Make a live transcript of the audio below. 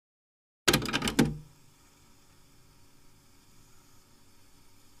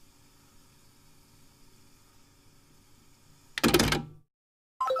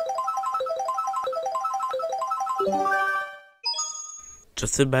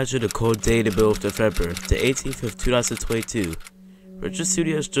Just imagine a cold day in the middle of November, the 18th of 2022.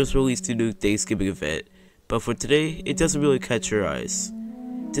 RetroStudio has just released a new Thanksgiving event, but for today, it doesn't really catch your eyes.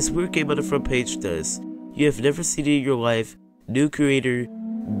 This weird game on the front page does. You have never seen it in your life, new creator,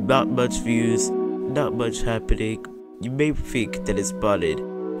 not much views, not much happening. You may think that it's botted,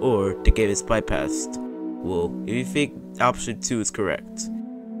 or the game is bypassed. Well, if you think option 2 is correct,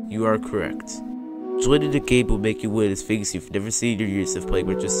 you are correct. Joining the game will make you witness things you've never seen in your years of playing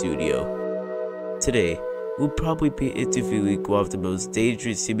RetroStudio. Today, we'll probably be interviewing one of the most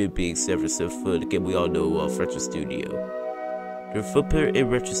dangerous human beings ever set foot in the game we all know of, RetroStudio. Their footprint in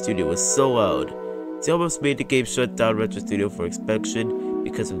RetroStudio was so loud, they almost made the game shut down RetroStudio for inspection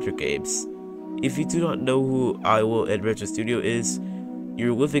because of their games. If you do not know who IWillEndRetroStudio is,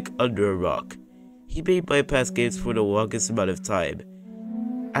 you're living under a rock. He made bypass games for the longest amount of time.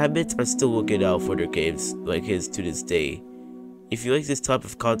 Admins are still looking out for their games like his to this day. If you like this type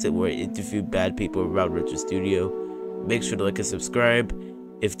of content where I interview bad people around RetroStudio, make sure to like and subscribe.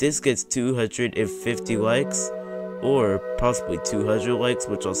 If this gets 250 likes, or possibly 200 likes,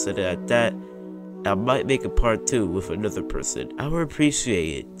 which I'll set it at that, I might make a part 2 with another person. I would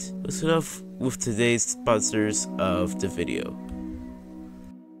appreciate it. That's enough with today's sponsors of the video.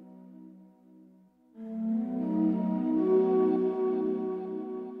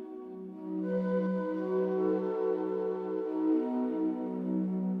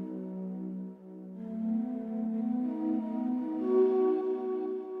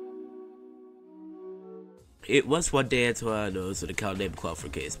 It was one day until I noticed an account named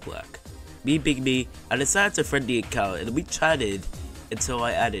Cloud4K Black. Me being me, I decided to friend the account and we chatted until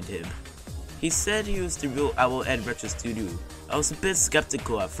I added him. He said he was the real IWillEndRetroStudio. I was a bit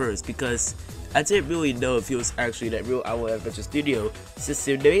skeptical at first because I didn't really know if he was actually that real IWillEndRetroStudio since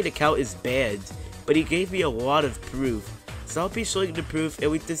their main account is banned, but he gave me a lot of proof. So I'll be showing the proof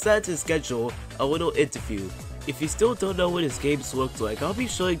and we decided to schedule a little interview. If you still don't know what his games looked like, I'll be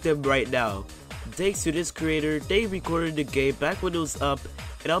showing them right now. Thanks to this creator, they recorded the game back when it was up,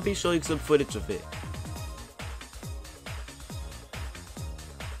 and I'll be showing some footage of it.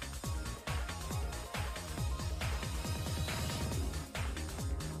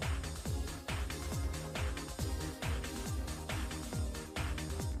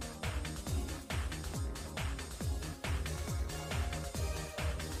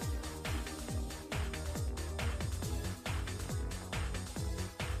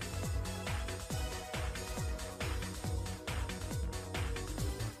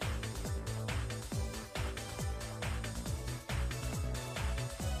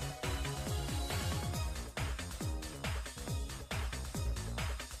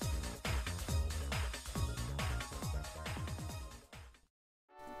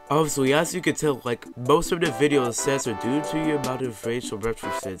 Obviously, as you can tell, like most of the video sets are due to the amount of racial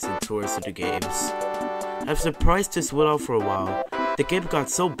references and tours in the games. I'm surprised this went on for a while. The game got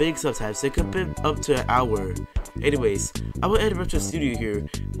so big sometimes it could be up to an hour. Anyways, IWillEndRetroStudio here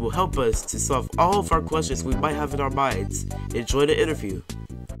will help us to solve all of our questions we might have in our minds. Enjoy the interview.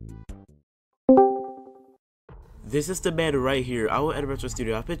 This is the man right here,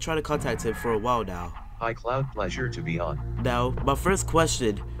 IWillEndRetroStudio. I've been trying to contact him for a while now. Hi Cloud, pleasure to be on. Now, my first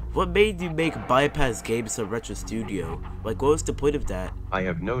question, what made you make bypass games on RetroStudio? Like, what was the point of that? I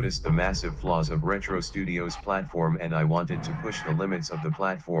have noticed the massive flaws of RetroStudio's platform and I wanted to push the limits of the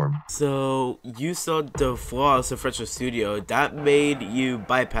platform. So, you saw the flaws of RetroStudio, that made you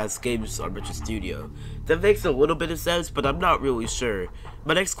bypass games on RetroStudio. That makes a little bit of sense, but I'm not really sure.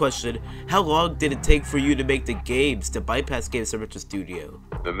 My next question, how long did it take for you to make the games, to bypass games on RetroStudio?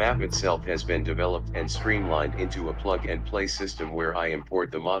 The map itself has been developed and streamlined into a plug-and-play system where I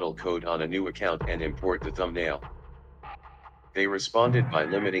import the model code on a new account and import the thumbnail. They responded by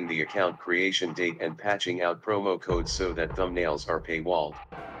limiting the account creation date and patching out promo codes so that thumbnails are paywalled.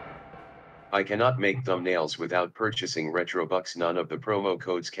 I cannot make thumbnails without purchasing retroblox. None of the promo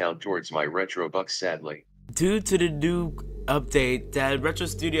codes count towards my retroblox, sadly. Due to the new update that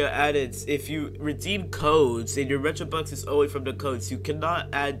RetroStudio added, if you redeem codes and your retroblox is only from the codes, you cannot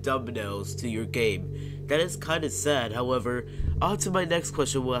add thumbnails to your game. That is kind of sad. However, on to my next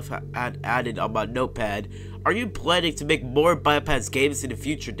question we'll have added on my notepad. Are you planning to make more bypass games in the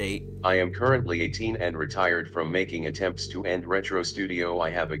future date? I am currently 18 and retired from making attempts to end RetroStudio. I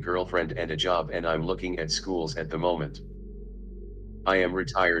have a girlfriend and a job and I'm looking at schools at the moment. I am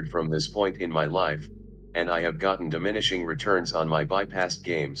retired from this point in my life, and I have gotten diminishing returns on my bypassed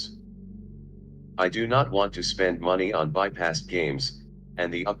games. I do not want to spend money on bypassed games,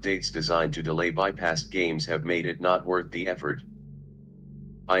 and the updates designed to delay bypassed games have made it not worth the effort.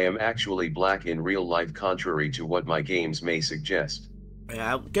 I am actually black in real life, contrary to what my games may suggest.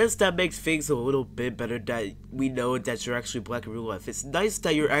 Yeah, I guess that makes things a little bit better that we know that you're actually black in real life. It's nice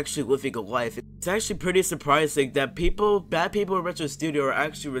that you're actually living a life. It's actually pretty surprising that bad people in Retro Studio are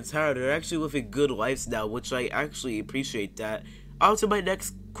actually retired. They're actually living good lives now, which I actually appreciate that. On to my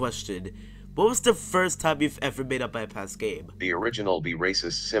next question. What was the first time you've ever made a bypass game? The original Be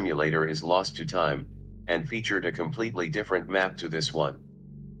Racist simulator is lost to time, and featured a completely different map to this one.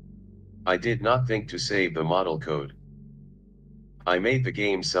 I did not think to save the model code. I made the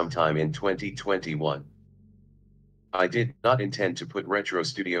game sometime in 2021. I did not intend to put Retro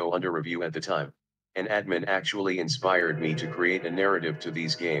Studio under review at the time. An admin actually inspired me to create a narrative to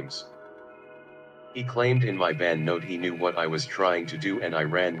these games. He claimed in my ban note he knew what I was trying to do, and I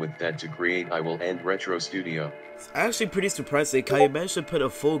ran with that to create IWillEndRetroStudio. It's actually pretty surprising how you managed to put a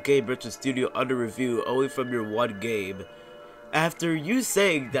full game Retro Studio under review only from your one game. After you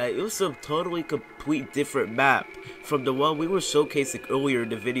saying that it was a totally complete different map from the one we were showcasing earlier in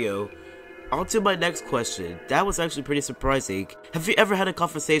the video. On to my next question. That was actually pretty surprising. Have you ever had a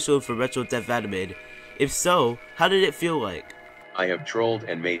conversation with a retro dev admin? If so, how did it feel like? I have trolled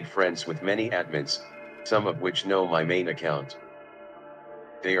and made friends with many admins, some of which know my main account.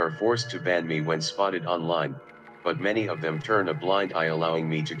 They are forced to ban me when spotted online, but many of them turn a blind eye, allowing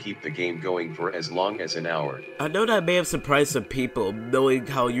me to keep the game going for as long as an hour. I know that may have surprised some people, knowing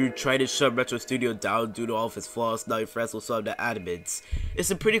how you try to shut Retro Studio down due to all of its flaws, now you're friends with some of the admins.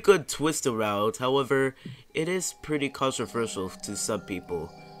 It's a pretty good twist around, however, it is pretty controversial to some people.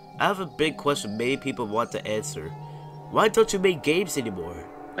 I have a big question many people want to answer. Why don't you make games anymore?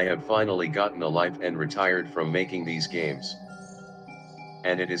 I have finally gotten a life and retired from making these games.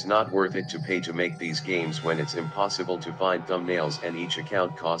 And it is not worth it to pay to make these games when it's impossible to find thumbnails, and each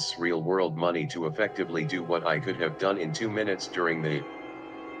account costs real-world money to effectively do what I could have done in 2 minutes during the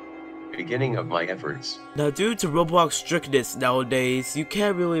beginning of my efforts. Now, due to Roblox strictness nowadays, you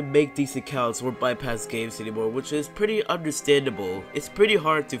can't really make these accounts or bypass games anymore, which is pretty understandable. It's pretty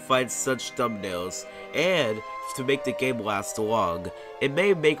hard to find such thumbnails, and to make the game last long. It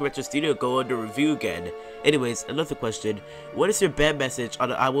may make Retro Studio go under review again. Anyways, another question. What is your ban message on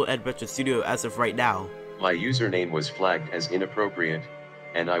the IWillEndRetroStudio as of right now? My username was flagged as inappropriate,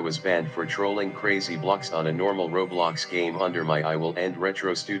 and I was banned for trolling crazy blocks on a normal Roblox game under my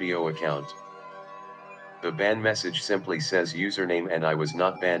IWillEndRetroStudio account. The ban message simply says username, and I was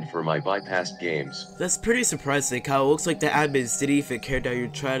not banned for my bypassed games. That's pretty surprising how it looks like the admins didn't even care that you're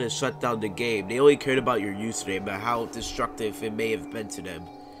trying to shut down the game. They only cared about your username and how destructive it may have been to them.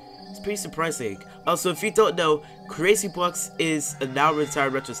 It's pretty surprising. Also, if you don't know, Crazy Blocks is a now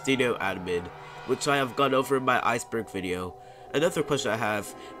retired Retro Studio admin, which I have gone over in my iceberg video. Another question I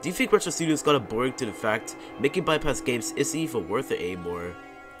have, do you think Retro Studio has gotten boring to the fact making bypass games isn't even worth it anymore?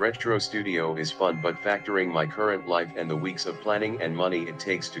 Retro Studio is fun, but factoring my current life and the weeks of planning and money it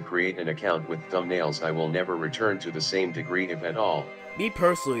takes to create an account with thumbnails, I will never return to the same degree, if at all. Me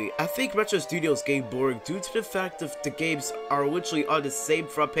personally, I think Retro Studio is getting boring due to the fact that the games are literally on the same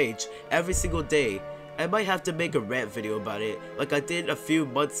front page every single day. I might have to make a rant video about it, like I did a few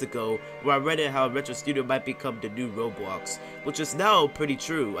months ago, where I read how Retro Studio might become the new Roblox, which is now pretty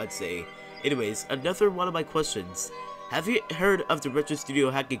true, I'd say. Anyways, another one of my questions. Have you heard of the Retro Studio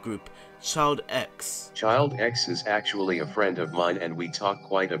hacking group, Child X? Child X is actually a friend of mine, and we talk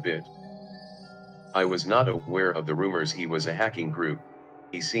quite a bit. I was not aware of the rumors he was a hacking group.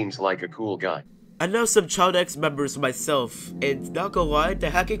 He seems like a cool guy. I know some Child X members myself, and not gonna lie,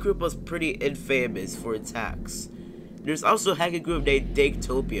 the hacking group was pretty infamous for its hacks. There's also a hacking group named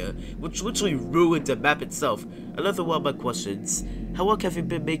Dagtopia, which literally ruined the map itself. Another one of my questions. How long have you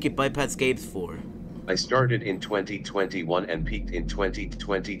been making bypass games for? I started in 2021 and peaked in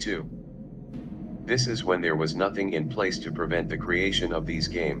 2022. This is when there was nothing in place to prevent the creation of these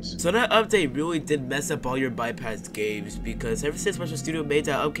games. So that update really did mess up all your bypassed games, because ever since Retro Studio made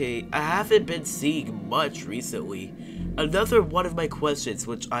that update, I haven't been seeing much recently. Another one of my questions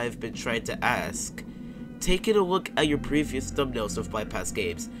which I've been trying to ask. Taking a look at your previous thumbnails of bypass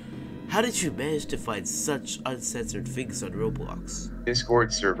games, how did you manage to find such uncensored things on Roblox?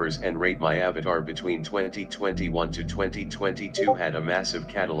 Discord servers and Rate My Avatar between 2021 to 2022 had a massive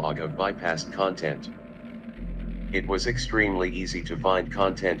catalog of bypassed content. It was extremely easy to find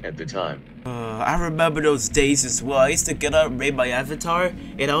content at the time. I remember those days as well. I used to get out and Rate My Avatar,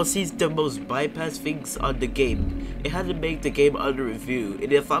 and I would see the most bypassed things on the game. It had to make the game under review,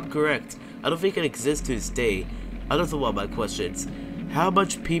 and if I'm correct, I don't think it exists to this day. Another one of my questions. How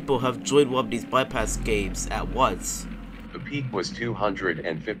much people have joined one of these bypass games at once? The peak was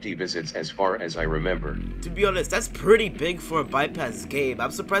 250 visits as far as I remember. To be honest, that's pretty big for a bypass game.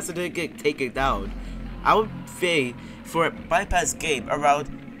 I'm surprised it didn't get taken down. I would pay for a bypass game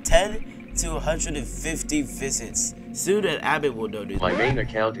around 10 to 150 visits. Soon an admin will notice. My main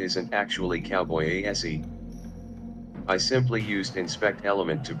account isn't actually Cowboy ASE. I simply used inspect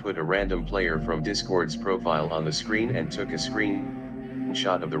element to put a random player from Discord's profile on the screen and took a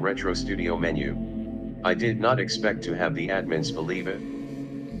screenshot of the RetroStudio menu. I did not expect to have the admins believe it.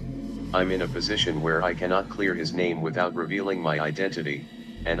 I'm in a position where I cannot clear his name without revealing my identity,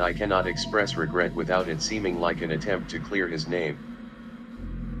 and I cannot express regret without it seeming like an attempt to clear his name.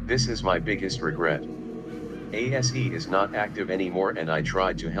 This is my biggest regret. ASE is not active anymore and I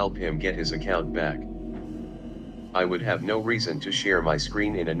tried to help him get his account back. I would have no reason to share my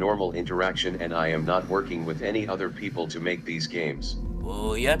screen in a normal interaction and I am not working with any other people to make these games.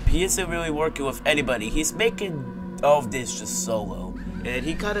 Well, yep, he isn't really working with anybody. He's making all of this just solo. And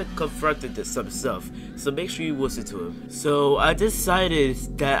he kind of confronted some stuff, so make sure you listen to him. So I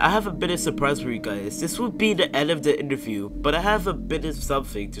decided that I have a bit of surprise for you guys. This will be the end of the interview, but I have a bit of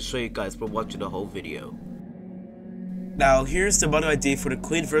something to show you guys for watching the whole video. Now here's the model ID for the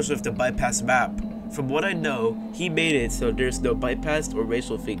clean version of the bypass map. From what I know, he made it so there's no bypass or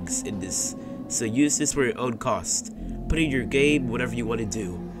racial things in this. So use this for your own cost. Put in your game, whatever you want to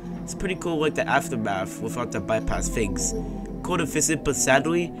do. It's pretty cool like the aftermath without the bypass things. Cool to visit, but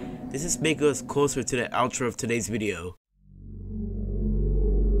sadly, this is making us closer to the outro of today's video.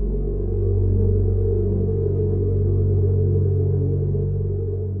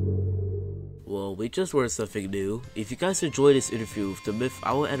 Well, we just learned something new. If you guys enjoyed this interview with the myth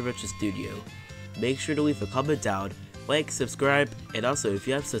IWillEndRetroStudio, make sure to leave a comment down, like, subscribe, and also if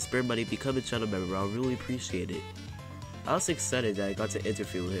you have some spare money, become a channel member. I'll really appreciate it. I was excited that I got to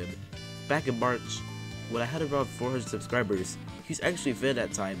interview him. Back in March, when I had around 400 subscribers, he was actually a fan at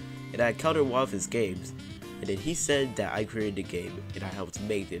that time, and I encountered one of his games, and then he said that I created the game, and I helped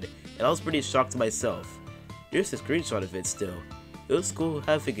make it, and I was pretty shocked myself. Here's a screenshot of it still. It was cool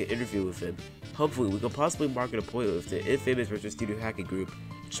having an interview with him. Hopefully we can possibly market a point with the infamous RetroStudio hacking group,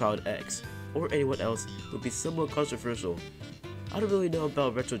 Child X, or anyone else who would be somewhat controversial. I don't really know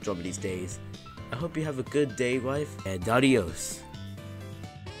about retro drama these days. I hope you have a good day, life, and adios.